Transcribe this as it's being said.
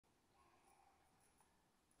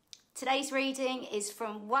Today's reading is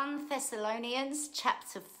from 1 Thessalonians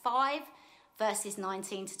chapter 5, verses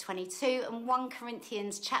 19 to 22, and 1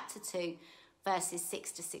 Corinthians chapter 2, verses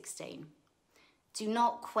 6 to 16. Do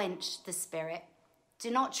not quench the spirit. Do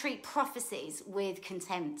not treat prophecies with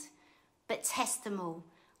contempt, but test them all.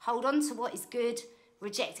 Hold on to what is good.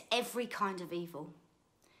 Reject every kind of evil.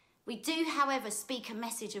 We do, however, speak a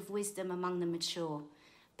message of wisdom among the mature,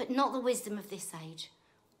 but not the wisdom of this age,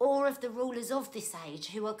 or of the rulers of this age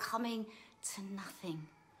who are coming to nothing.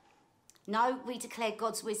 No, we declare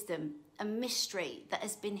God's wisdom, a mystery that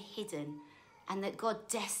has been hidden and that God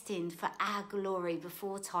destined for our glory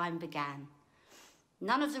before time began.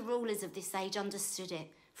 None of the rulers of this age understood it,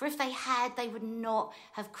 for if they had, they would not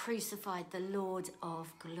have crucified the Lord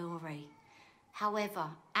of glory. However,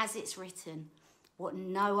 as it's written, what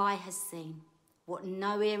no eye has seen, what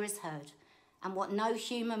no ear has heard, and what no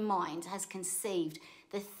human mind has conceived,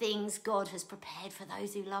 the things God has prepared for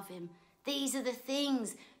those who love him. These are the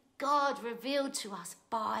things God revealed to us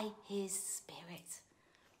by his Spirit.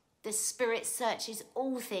 The Spirit searches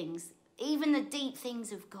all things, even the deep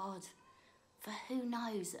things of God. For who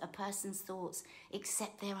knows a person's thoughts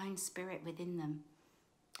except their own spirit within them?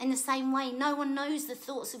 In the same way, no one knows the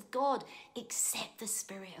thoughts of God except the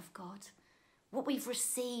Spirit of God. What we've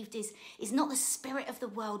received is not the spirit of the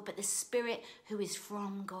world, but the Spirit who is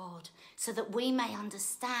from God, so that we may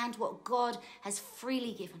understand what God has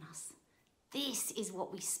freely given us. This is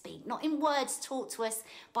what we speak, not in words taught to us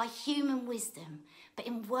by human wisdom, but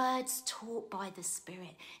in words taught by the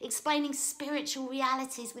Spirit, explaining spiritual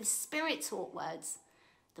realities with Spirit-taught words.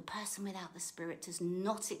 The person without the Spirit does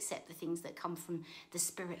not accept the things that come from the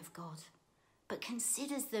Spirit of God, but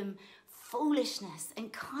considers them foolishness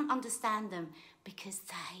and can't understand them because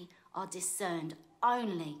they are discerned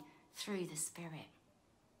only through the Spirit.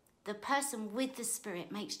 The person with the Spirit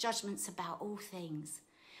makes judgments about all things,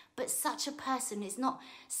 but such a person is not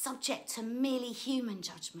subject to merely human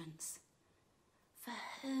judgments. For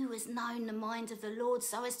who has known the mind of the Lord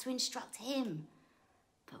so as to instruct him?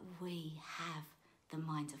 But we have the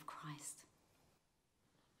mind of Christ.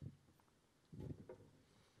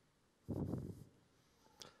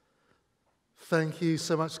 Thank you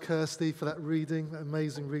so much, Kirsty, for that reading, that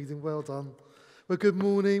amazing reading. Well done. Well, good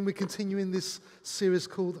morning. We're continuing this series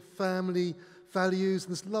called Family Values,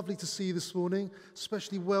 and it's lovely to see you this morning.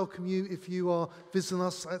 Especially welcome you if you are visiting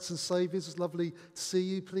us at St Saviour's. It's lovely to see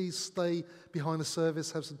you. Please stay behind the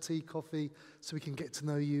service, have some tea, coffee, so we can get to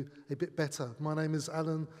know you a bit better. My name is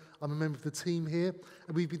Alan. I'm a member of the team here,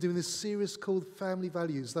 and we've been doing this series called Family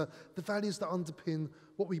Values, the values that underpin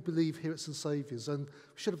what we believe here at St Saviour's. And we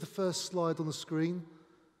should have the first slide on the screen.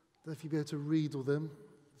 I don't know if you'll be able to read all them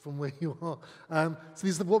from where you are. So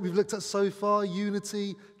these are what we've looked at so far: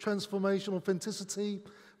 unity, transformation, authenticity.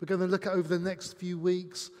 We're going to look at over the next few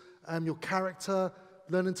weeks your character,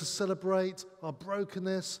 learning to celebrate our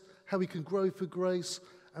brokenness, how we can grow for grace,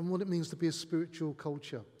 and what it means to be a spiritual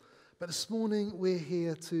culture. But this morning we're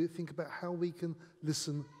here to think about how we can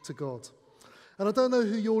listen to God. And I don't know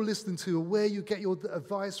who you're listening to or where you get your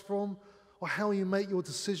advice from or how you make your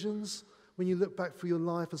decisions when you look back through your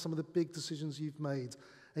life and some of the big decisions you've made.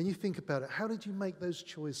 And you think about it. How did you make those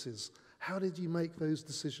choices? How did you make those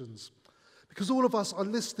decisions? Because all of us are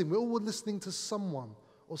listening. We're all listening to someone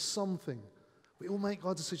or something. We all make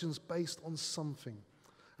our decisions based on something.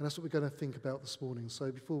 And that's what we're going to think about this morning.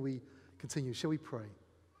 So before we continue, shall we pray?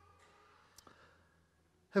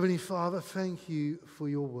 Heavenly Father, thank you for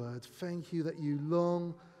your word. Thank you that you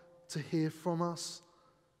long to hear from us,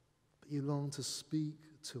 that you long to speak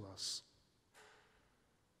to us.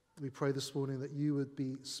 We pray this morning that you would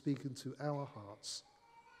be speaking to our hearts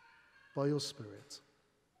by your Spirit.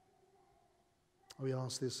 We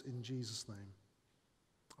ask this in Jesus' name.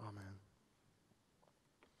 Amen.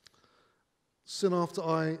 Soon after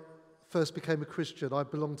I first became a Christian, I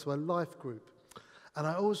belonged to a life group. And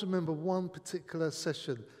I always remember one particular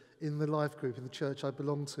session in the life group in the church I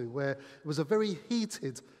belonged to where it was a very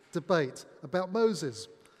heated debate about Moses.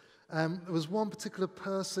 There was one particular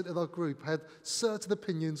person in our group who had certain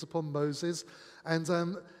opinions upon Moses,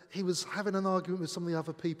 and he was having an argument with some of the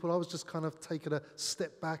other people. I was just kind of taking a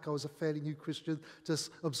step back. I was a fairly new Christian,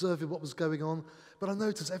 just observing what was going on. But I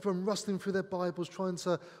noticed everyone rustling through their Bibles, trying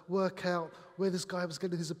to work out where this guy was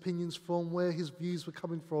getting his opinions from, where his views were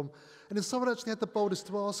coming from. And then someone actually had the boldness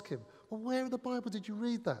to ask him, well, where in the Bible did you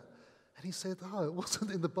read that? And he said, oh, it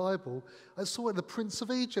wasn't in the Bible. I saw it in The Prince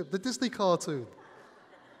of Egypt, the Disney cartoon.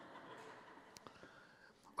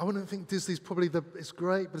 I wouldn't think Disney's probably it's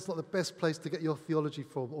great, but it's not the best place to get your theology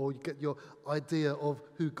from or you get your idea of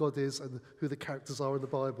who God is and who the characters are in the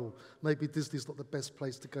Bible. Maybe Disney's not the best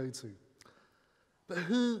place to go to. But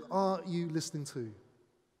who are you listening to?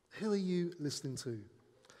 Who are you listening to?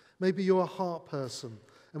 Maybe you're a heart person,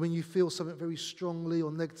 and when you feel something very strongly or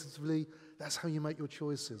negatively, that's how you make your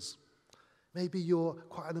choices. Maybe you're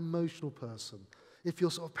quite an emotional person. If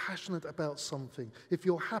you're sort of passionate about something, if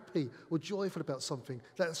you're happy or joyful about something,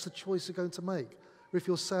 that's the choice you're going to make. Or if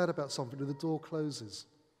you're sad about something and the door closes.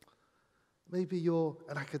 Maybe you're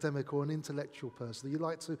an academic or an intellectual person. You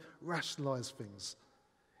like to rationalize things.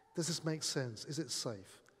 Does this make sense? Is it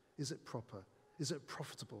safe? Is it proper? Is it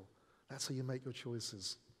profitable? That's how you make your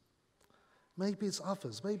choices. Maybe it's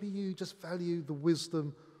others. Maybe you just value the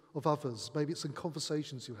wisdom of others. Maybe it's in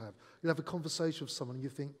conversations you have. You have a conversation with someone and you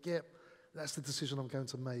think, yep, that's the decision I'm going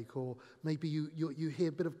to make. Or maybe you hear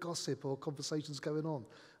a bit of gossip or conversations going on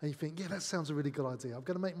and you think, yeah, that sounds a really good idea. I'm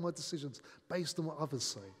going to make my decisions based on what others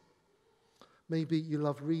say. Maybe you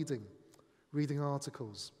love reading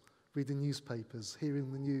articles, reading newspapers,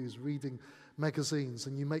 hearing the news, reading magazines,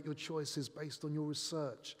 and you make your choices based on your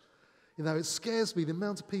research. You know, it scares me the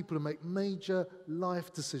amount of people who make major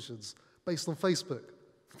life decisions based on Facebook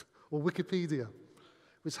or Wikipedia,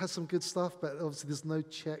 which has some good stuff, but obviously there's no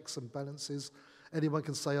checks and balances. Anyone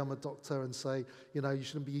can say, I'm a doctor, and say, you know, you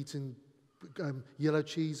shouldn't be eating yellow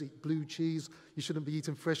cheese, eat blue cheese. You shouldn't be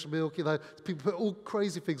eating fresh milk. You know, people put all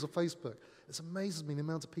crazy things on Facebook. It amazes me the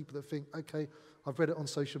amount of people that think, okay, I've read it on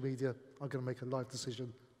social media, I'm going to make a life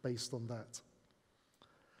decision based on that.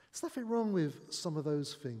 There's nothing wrong with some of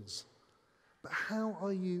those things, but how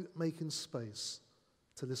are you making space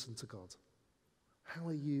to listen to God? How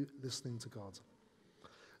are you listening to God?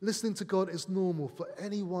 Listening to God is normal for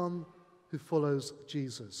anyone who follows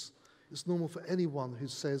Jesus. It's normal for anyone who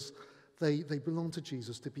says they belong to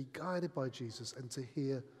Jesus, to be guided by Jesus and to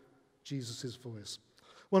hear Jesus' voice.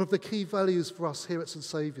 One of the key values for us here at St.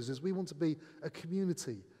 Saviour's is we want to be a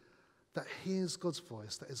community that hears God's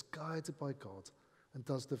voice, that is guided by God and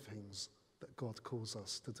does the things that God calls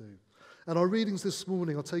us to do. And our readings this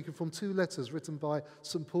morning are taken from two letters written by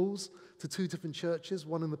St. Paul's to two different churches,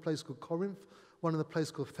 one in the place called Corinth, one in the place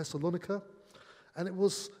called Thessalonica. And it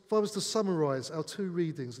was, if I was to summarize our two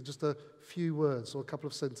readings in just a few words or a couple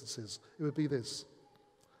of sentences, it would be this.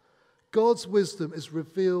 God's wisdom is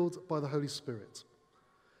revealed by the Holy Spirit.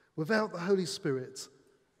 Without the Holy Spirit,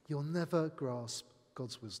 you'll never grasp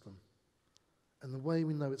God's wisdom. And the way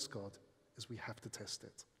we know it's God is we have to test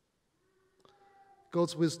it.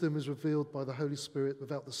 God's wisdom is revealed by the Holy Spirit.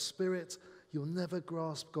 Without the Spirit, you'll never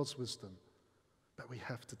grasp God's wisdom, but we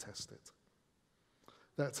have to test it.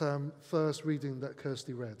 That first reading that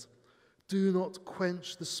Kirsty read. Do not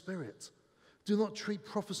quench the Spirit. Do not treat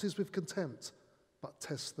prophecies with contempt, but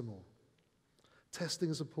test them all. Testing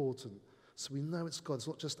is important, so we know it's God. It's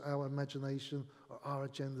not just our imagination or our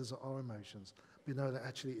agendas or our emotions. We know that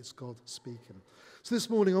actually it's God speaking. So this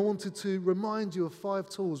morning I wanted to remind you of 5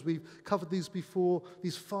 tools. We've covered these before,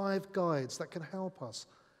 these 5 guides that can help us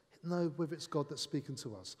know whether it's God that's speaking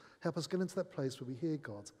to us. Help us get into that place where we hear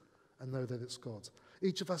God and know that it's God.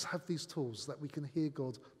 Each of us have these tools that we can hear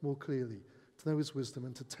God more clearly, to know his wisdom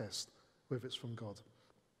and to test whether it's from God.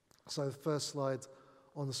 So the first slide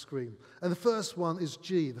on the screen. And the first one is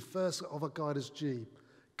G. The first of our guide is G.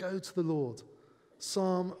 Go to the Lord.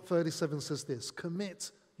 Psalm 37 says this,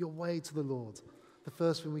 commit your way to the Lord. The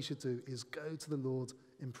first thing we should do is go to the Lord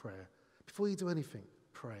in prayer. Before you do anything,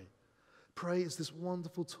 pray. Pray is this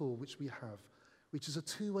wonderful tool which we have, which is a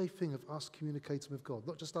two-way thing of us communicating with God.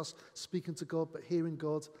 Not just us speaking to God, but hearing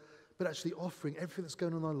God, but actually offering everything that's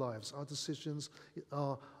going on in our lives, our decisions,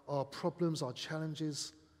 our problems, our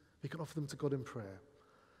challenges. We can offer them to God in prayer.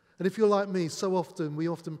 And if you're like me, we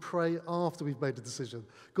often pray after we've made a decision.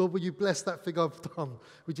 God, will you bless that thing I've done?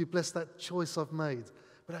 Would you bless that choice I've made?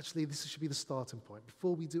 But actually, this should be the starting point.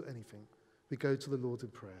 Before we do anything, we go to the Lord in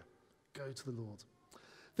prayer. Go to the Lord.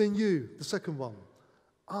 Then you, the second one,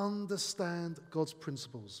 understand God's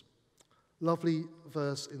principles. Lovely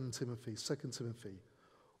verse in Timothy, 2 Timothy.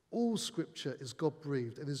 All scripture is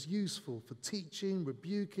God-breathed and is useful for teaching,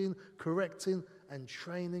 rebuking, correcting, and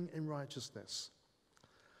training in righteousness.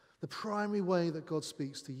 The primary way that God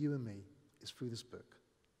speaks to you and me is through this book,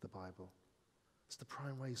 the Bible. It's the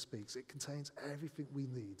primary way he speaks. It contains everything we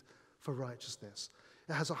need for righteousness.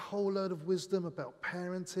 It has a whole load of wisdom about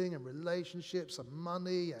parenting and relationships and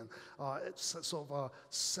money and our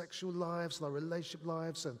sexual lives and our relationship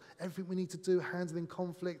lives and everything we need to do handling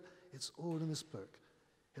conflict. It's all in this book.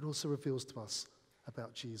 It also reveals to us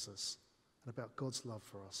about Jesus and about God's love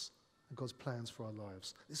for us and God's plans for our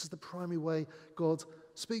lives. This is the primary way God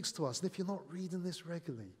speaks to us. And if you're not reading this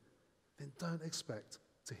regularly, then don't expect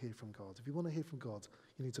to hear from God. If you want to hear from God,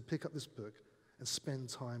 you need to pick up this book and spend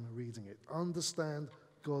time reading it. Understand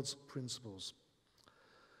God's principles.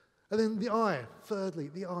 And then the I, thirdly,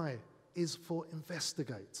 the I is for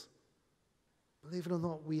investigate. Believe it or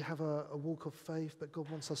not, we have a walk of faith, but God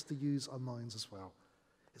wants us to use our minds as well.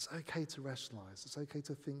 It's okay to rationalize. It's okay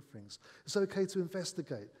to think things. It's okay to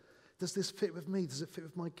investigate. Does this fit with me? Does it fit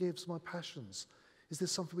with my gifts, my passions? Is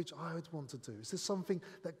this something which I would want to do? Is this something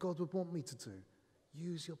that God would want me to do?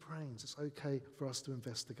 Use your brains. It's okay for us to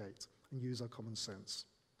investigate and use our common sense.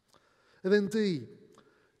 And then D,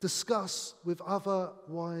 discuss with other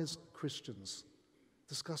wise Christians.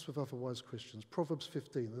 Discuss with other wise Christians. Proverbs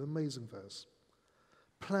 15, an amazing verse.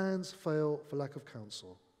 Plans fail for lack of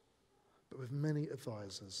counsel, but with many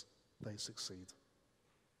advisors, they succeed.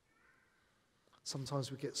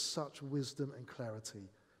 Sometimes we get such wisdom and clarity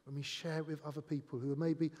when we share it with other people who are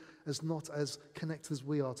maybe not as connected as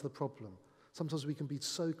we are to the problem. Sometimes we can be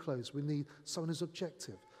so close. We need someone who's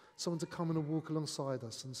objective, someone to come in and walk alongside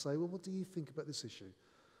us and say, well, what do you think about this issue?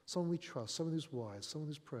 Someone we trust, someone who's wise, someone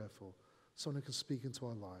who's prayerful, someone who can speak into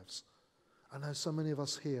our lives. I know so many of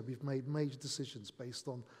us here, we've made major decisions based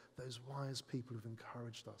on those wise people who've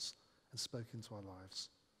encouraged us and spoken into our lives.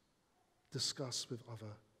 Discuss with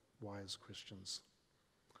other wise Christians.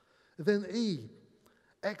 And then E,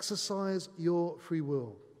 exercise your free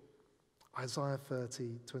will. Isaiah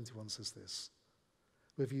 30:21 says this.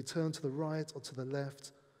 Whether you turn to the right or to the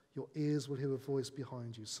left, your ears will hear a voice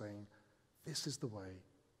behind you saying, this is the way,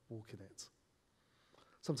 walk in it.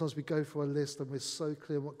 Sometimes we go through a list and we're so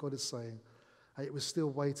clear what God is saying, and yet we're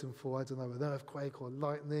still waiting for, I don't know, an earthquake or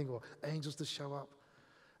lightning or angels to show up.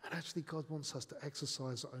 And actually God wants us to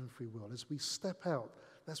exercise our own free will. As we step out,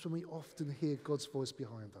 that's when we often hear God's voice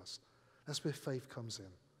behind us. That's where faith comes in.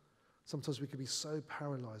 Sometimes we can be so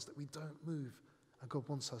paralyzed that we don't move, and God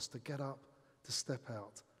wants us to get up, to step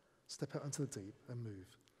out into the deep and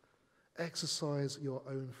move. Exercise your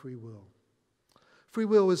own free will. Free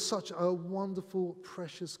will is such a wonderful,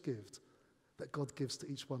 precious gift that God gives to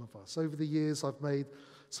each one of us. Over the years, I've made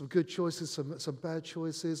some good choices, some bad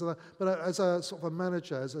choices. But as a sort of a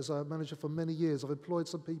manager, as a manager for many years, I've employed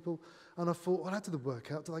some people, and I thought, well, how did it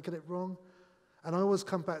work out? Did I get it wrong? And I always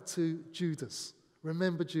come back to Judas.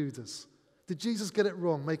 Remember Judas. Did Jesus get it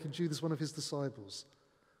wrong, making Judas one of his disciples?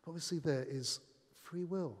 What we see there is free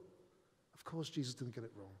will. Of course, Jesus didn't get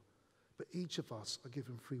it wrong. But each of us are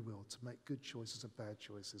given free will to make good choices and bad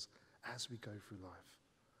choices as we go through life.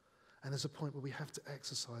 And there's a point where we have to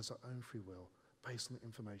exercise our own free will based on the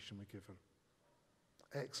information we're given.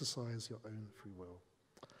 Exercise your own free will.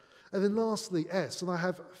 And then lastly, S, and I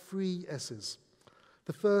have 3 S's.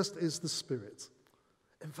 The first is the Spirit.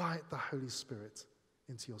 Invite the Holy Spirit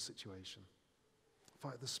into your situation.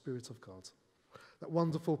 Invite the Spirit of God. That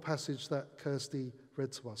wonderful passage that Kirsty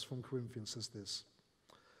read to us from Corinthians says this.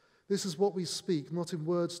 This is what we speak, not in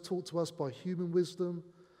words taught to us by human wisdom,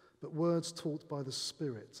 but words taught by the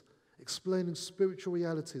Spirit, explaining spiritual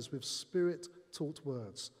realities with Spirit-taught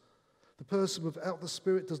words. The person without the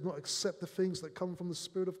Spirit does not accept the things that come from the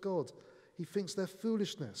Spirit of God. He thinks they're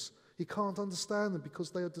foolishness. He can't understand them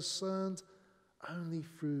because they are discerned only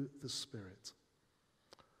through the Spirit.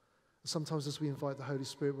 Sometimes as we invite the Holy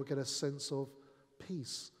Spirit, we'll get a sense of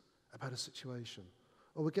peace about a situation.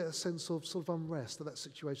 Or we'll get a sense of sort of unrest that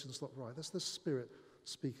situation's not right. That's the Spirit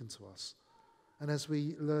speaking to us. And as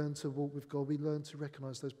we learn to walk with God, we learn to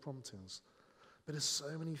recognize those promptings. But there's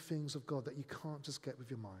so many things of God that you can't just get with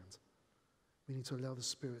your mind. We need to allow the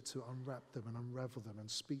Spirit to unwrap them and unravel them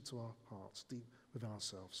and speak to our hearts deep within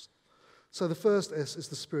ourselves. So the first S is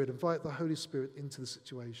the Spirit. Invite the Holy Spirit into the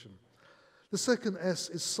situation. The second S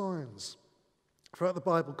is signs. Throughout the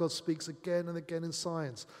Bible, God speaks again and again in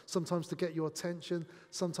signs, sometimes to get your attention,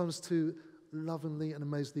 sometimes to lovingly and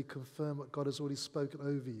amazingly confirm what God has already spoken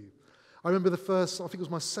over you. I remember I think it was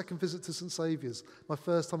my second visit to St. Saviour's, my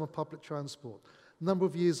first time on public transport. A number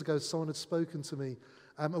of years ago, someone had spoken to me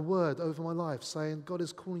a word over my life saying, God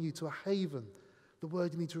is calling you to a haven. The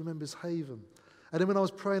word you need to remember is haven. And then when I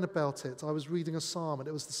was praying about it, I was reading a psalm, and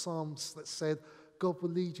it was the psalm that said, God will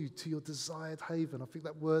lead you to your desired haven. I think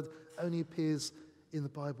that word only appears in the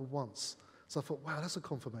Bible once. So I thought, wow, that's a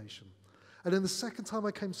confirmation. And then the second time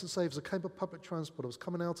I came to St. Saviour's, I came by public transport. I was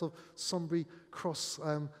coming out of Sunbury Cross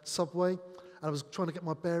subway, and I was trying to get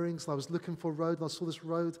my bearings, and I was looking for a road, and I saw this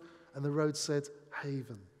road, and the road said,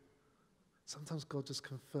 haven. Sometimes God just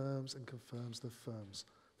confirms and confirms and affirms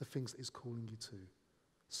the things that he's calling you to.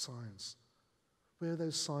 Signs. Where are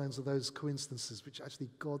those signs or those coincidences, which are actually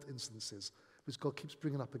God instances, which God keeps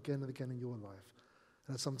bringing up again and again in your life?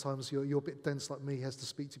 And sometimes you're a bit dense like me. He has to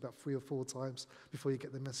speak to you about 3 or 4 times before you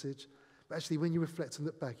get the message. But actually, when you reflect and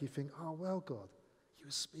look back, you think, oh, well, God, you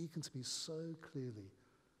were speaking to me so clearly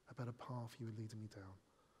about a path you were leading me down.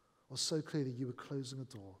 Or so clearly you were closing a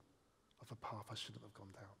door of a path I shouldn't have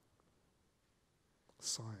gone down.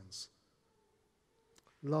 Signs.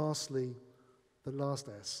 Lastly, the last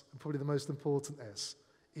S, and probably the most important S,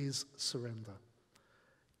 is surrender.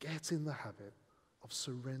 Get in the habit of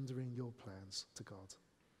surrendering your plans to God.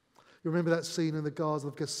 You remember that scene in the Garden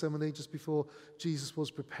of Gethsemane just before Jesus was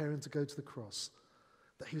preparing to go to the cross?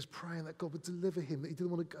 That he was praying that God would deliver him, that he didn't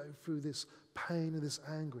want to go through this pain and this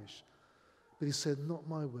anguish. But he said, not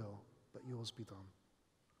my will, but yours be done.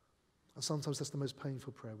 And sometimes that's the most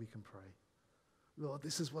painful prayer we can pray. Lord,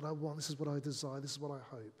 this is what I want, this is what I desire, this is what I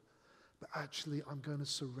hope. But actually, I'm going to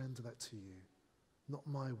surrender that to you. Not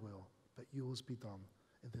my will, but yours be done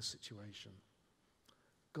in this situation.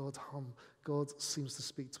 God seems to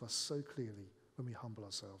speak to us so clearly when we humble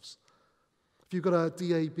ourselves. If you've got a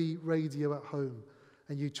DAB radio at home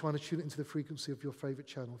and you're trying to tune it into the frequency of your favourite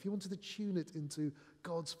channel, if you wanted to tune it into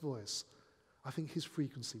God's voice, I think his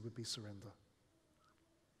frequency would be surrender.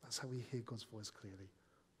 That's how we hear God's voice clearly,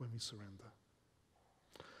 when we surrender.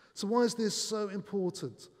 So why is this so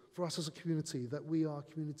important for us as a community, that we are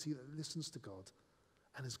a community that listens to God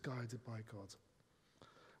and is guided by God?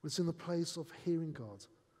 Well, it's in the place of hearing God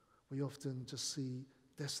we often just see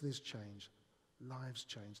destinies change, lives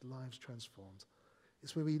transformed.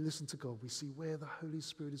 It's where we listen to God, we see where the Holy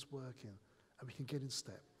Spirit is working, and we can get in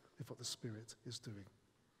step with what the Spirit is doing.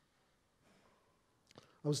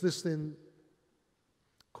 I was listening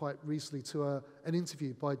quite recently to an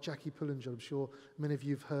interview by Jackie Pullinger. I'm sure many of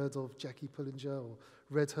you have heard of Jackie Pullinger or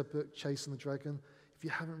read her book, Chasing the Dragon. If you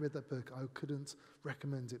haven't read that book, I couldn't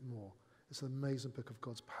recommend it more. It's an amazing book of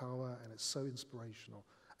God's power, and it's so inspirational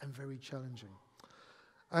and very challenging.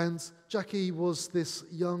 And Jackie was this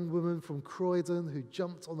young woman from Croydon who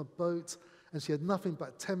jumped on a boat, and she had nothing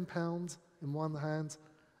but £10 in one hand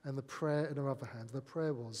and the prayer in her other hand. The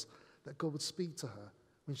prayer was that God would speak to her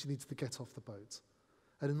when she needed to get off the boat.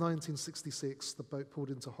 And in 1966, the boat pulled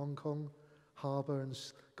into Hong Kong harbour, and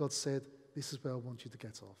God said, this is where I want you to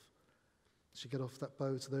get off. She got off that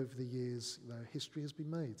boat, and over the years, history has been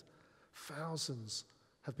made. Thousands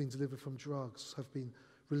have been delivered from drugs, have been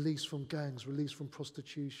released from gangs, released from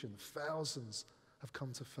prostitution. Thousands have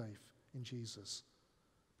come to faith in Jesus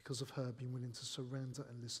because of her being willing to surrender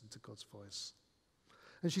and listen to God's voice.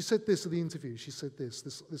 And she said this in the interview. She said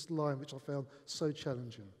this line which I found so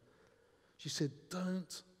challenging. She said,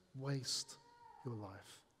 don't waste your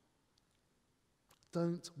life.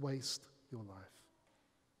 Don't waste your life.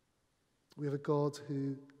 We have a God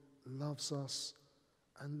who loves us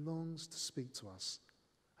and longs to speak to us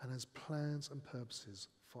and has plans and purposes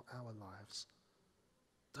for our lives.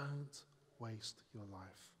 Don't waste your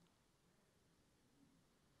life.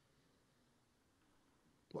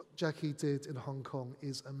 What Jackie did in Hong Kong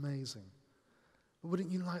is amazing. But wouldn't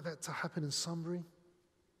you like that to happen in Sunbury?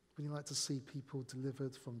 Wouldn't you like to see people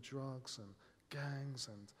delivered from drugs and gangs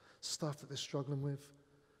and stuff that they're struggling with?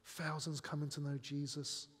 Thousands coming to know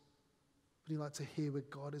Jesus? Would you like to hear where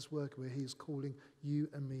God is working, where he is calling you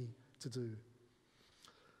and me to do?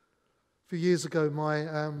 A few years ago,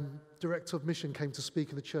 my director of mission came to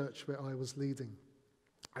speak in the church where I was leading.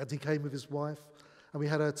 And he came with his wife, and we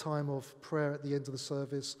had a time of prayer at the end of the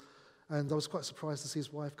service. And I was quite surprised to see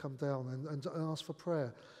his wife come down and ask for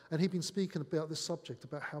prayer. And he'd been speaking about this subject,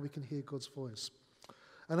 about how we can hear God's voice.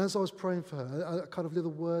 And as I was praying for her, a kind of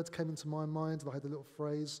little word came into my mind, and I had a little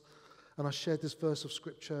phrase, and I shared this verse of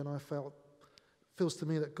scripture, and I feels to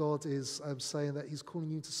me that God is saying that he's calling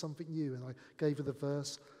you to something new. And I gave her the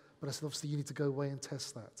verse, but I said, obviously, you need to go away and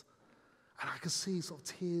test that. And I could see sort of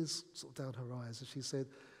tears sort of down her eyes. And she said,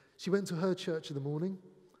 she went to her church in the morning,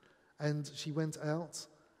 and she went out,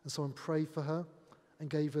 and someone prayed for her and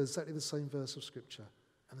gave her exactly the same verse of scripture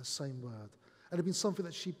and the same word. And it had been something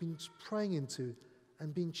that she'd been praying into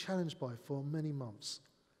and being challenged by for many months.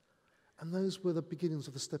 And those were the beginnings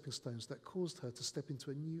of the stepping stones that caused her to step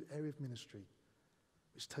into a new area of ministry,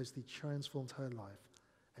 which totally transformed her life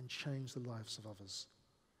and changed the lives of others.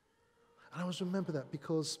 And I always remember that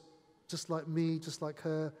because just like me, just like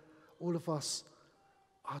her, all of us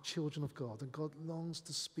are children of God, and God longs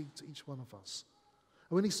to speak to each one of us.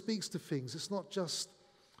 And when he speaks to things, it's not just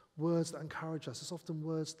words that encourage us, it's often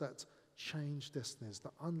words that change destinies,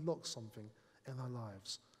 that unlock something in our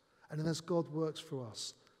lives. And then as God works through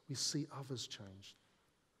us, we see others changed,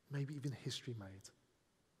 maybe even history made.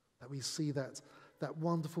 That we see that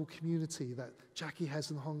wonderful community that Jackie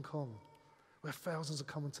has in Hong Kong, where thousands are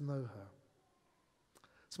coming to know her.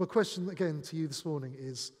 So my question again to you this morning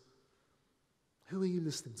is, who are you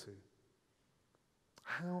listening to?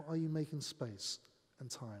 How are you making space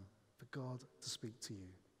and time for God to speak to you?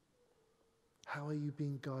 How are you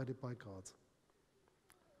being guided by God?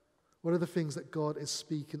 What are the things that God is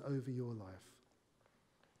speaking over your life?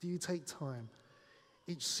 Do you take time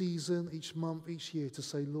each season, each month, each year to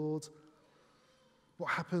say, Lord, what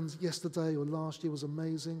happened yesterday or last year was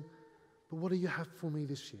amazing, but what do you have for me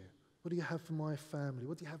this year? What do you have for my family?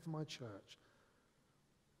 What do you have for my church?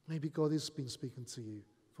 Maybe God has been speaking to you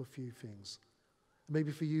for a few things. And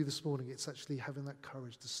maybe for you this morning, it's actually having that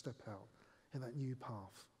courage to step out in that new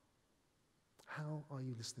path. How are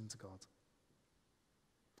you listening to God?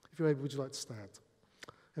 If you're able, would you like to stand?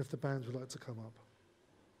 And if the band would like to come up.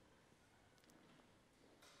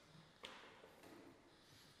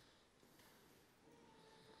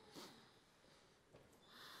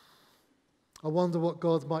 I wonder what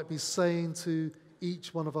God might be saying to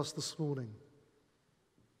each one of us this morning.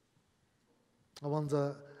 I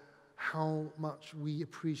wonder how much we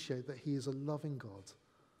appreciate that he is a loving God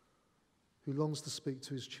who longs to speak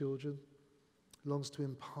to his children, longs to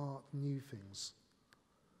impart new things,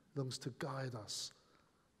 longs to guide us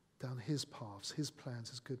down his paths, his plans,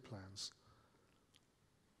 his good plans.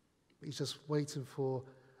 He's just waiting for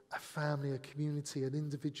a family, a community, and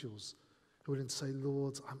individuals who are willing to say,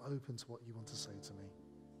 Lord, I'm open to what you want to say to me.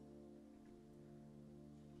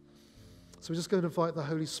 So we're just going to invite the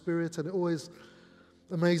Holy Spirit, and it always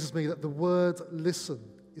amazes me that the word listen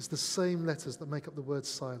is the same letters that make up the word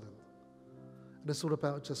silent. And it's all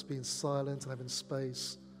about just being silent and having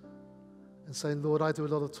space and saying, Lord, I do a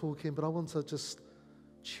lot of talking, but I want to just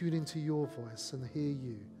tune into your voice and hear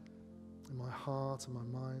you in my heart and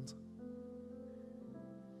my mind.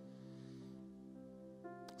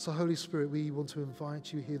 So Holy Spirit, we want to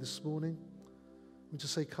invite you here this morning. We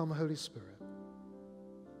just say, come, Holy Spirit.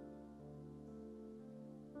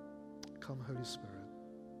 Come, Holy Spirit.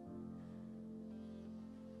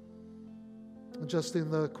 And just in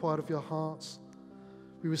the quiet of your hearts,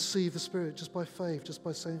 we receive the Spirit just by faith, just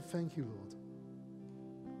by saying, thank you, Lord.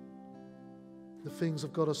 The things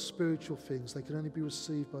of God are spiritual things. They can only be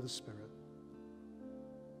received by the Spirit.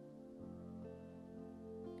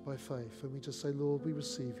 By faith. And we just say, Lord, we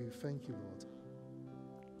receive you. Thank you, Lord.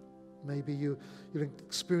 Maybe you'll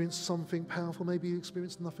experience something powerful. Maybe you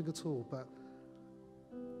experience nothing at all. But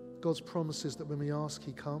God's promise is that when we ask,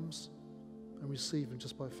 he comes, and receive him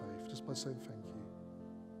just by faith, just by saying thank you.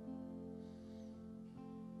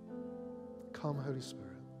 Come, Holy Spirit.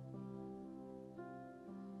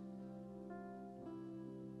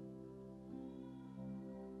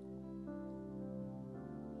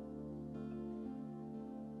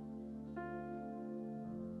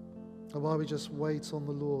 And while we just wait on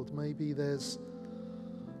the Lord, maybe there's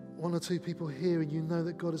one or two people here and you know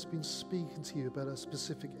that God has been speaking to you about a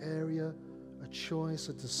specific area, a choice,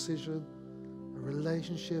 a decision, a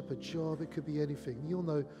relationship, a job. It could be anything. You'll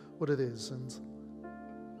know what it is. And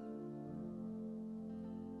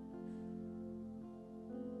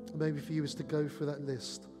maybe for you is to go through that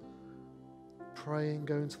list, praying,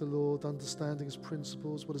 going to the Lord, understanding his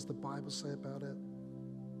principles. What does the Bible say about it?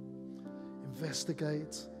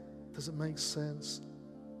 Investigate. Does it make sense?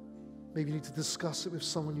 Maybe you need to discuss it with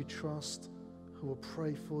someone you trust who will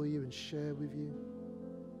pray for you and share with you.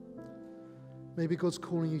 Maybe God's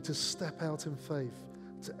calling you to step out in faith,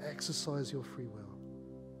 to exercise your free will.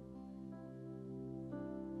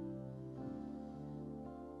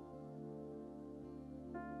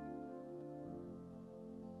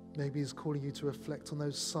 Maybe he's calling you to reflect on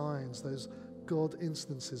those signs, those God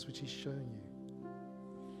instances which he's shown you.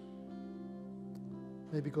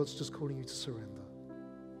 Maybe God's just calling you to surrender.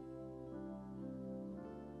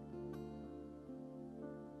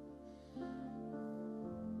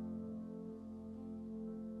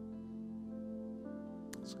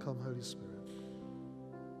 So come, Holy Spirit.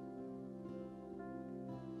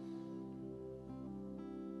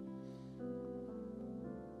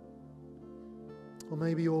 Or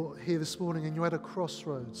maybe you're here this morning and you're at a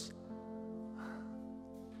crossroads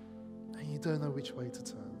and you don't know which way to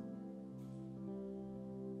turn.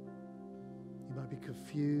 You might be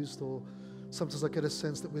confused, or sometimes I get a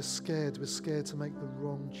sense that we're scared. We're scared to make the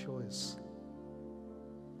wrong choice.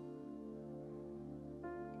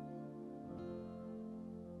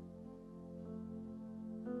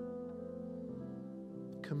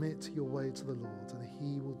 Commit your way to the Lord, and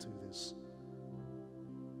he will do this.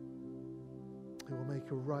 He will make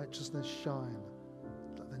your righteousness shine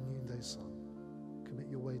like the noonday sun. Commit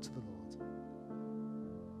your way to the Lord.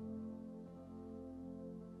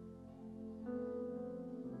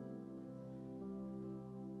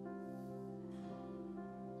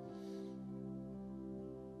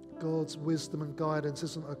 God's wisdom and guidance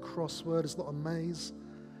isn't a crossword, it's not a maze.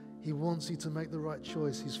 He wants you to make the right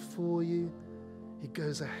choice. He's for you, he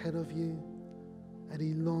goes ahead of you, and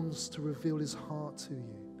he longs to reveal his heart to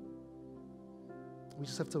you. We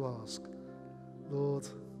just have to ask, Lord,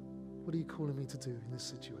 what are you calling me to do in this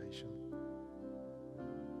situation?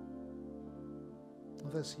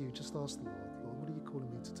 If that's you, just ask the Lord, Lord, what are you calling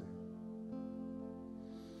me to do?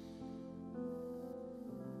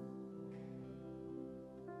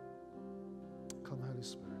 Come, Holy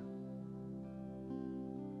Spirit.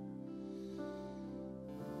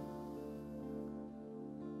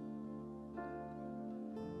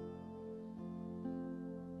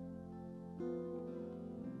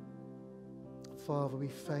 Father, we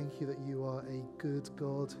thank you that you are a good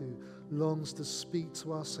God who longs to speak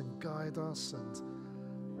to us and guide us, and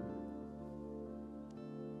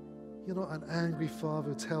you're not an angry Father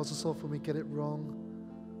who tells us off when we get it wrong,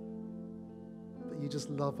 but you just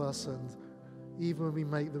love us, and even when we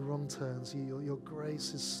make the wrong turns, your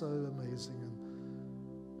grace is so amazing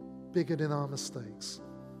and bigger than our mistakes.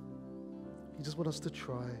 You just want us to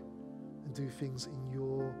try and do things in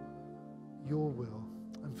your will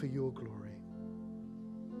and for your glory.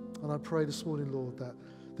 And I pray this morning, Lord, that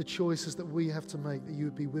the choices that we have to make, that you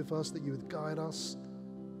would be with us, that you would guide us.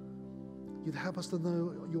 You'd help us to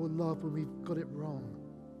know your love when we've got it wrong.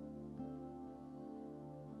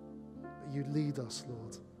 But you lead us,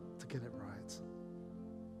 Lord, to get it right.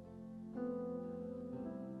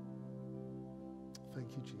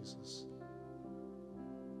 Thank you, Jesus.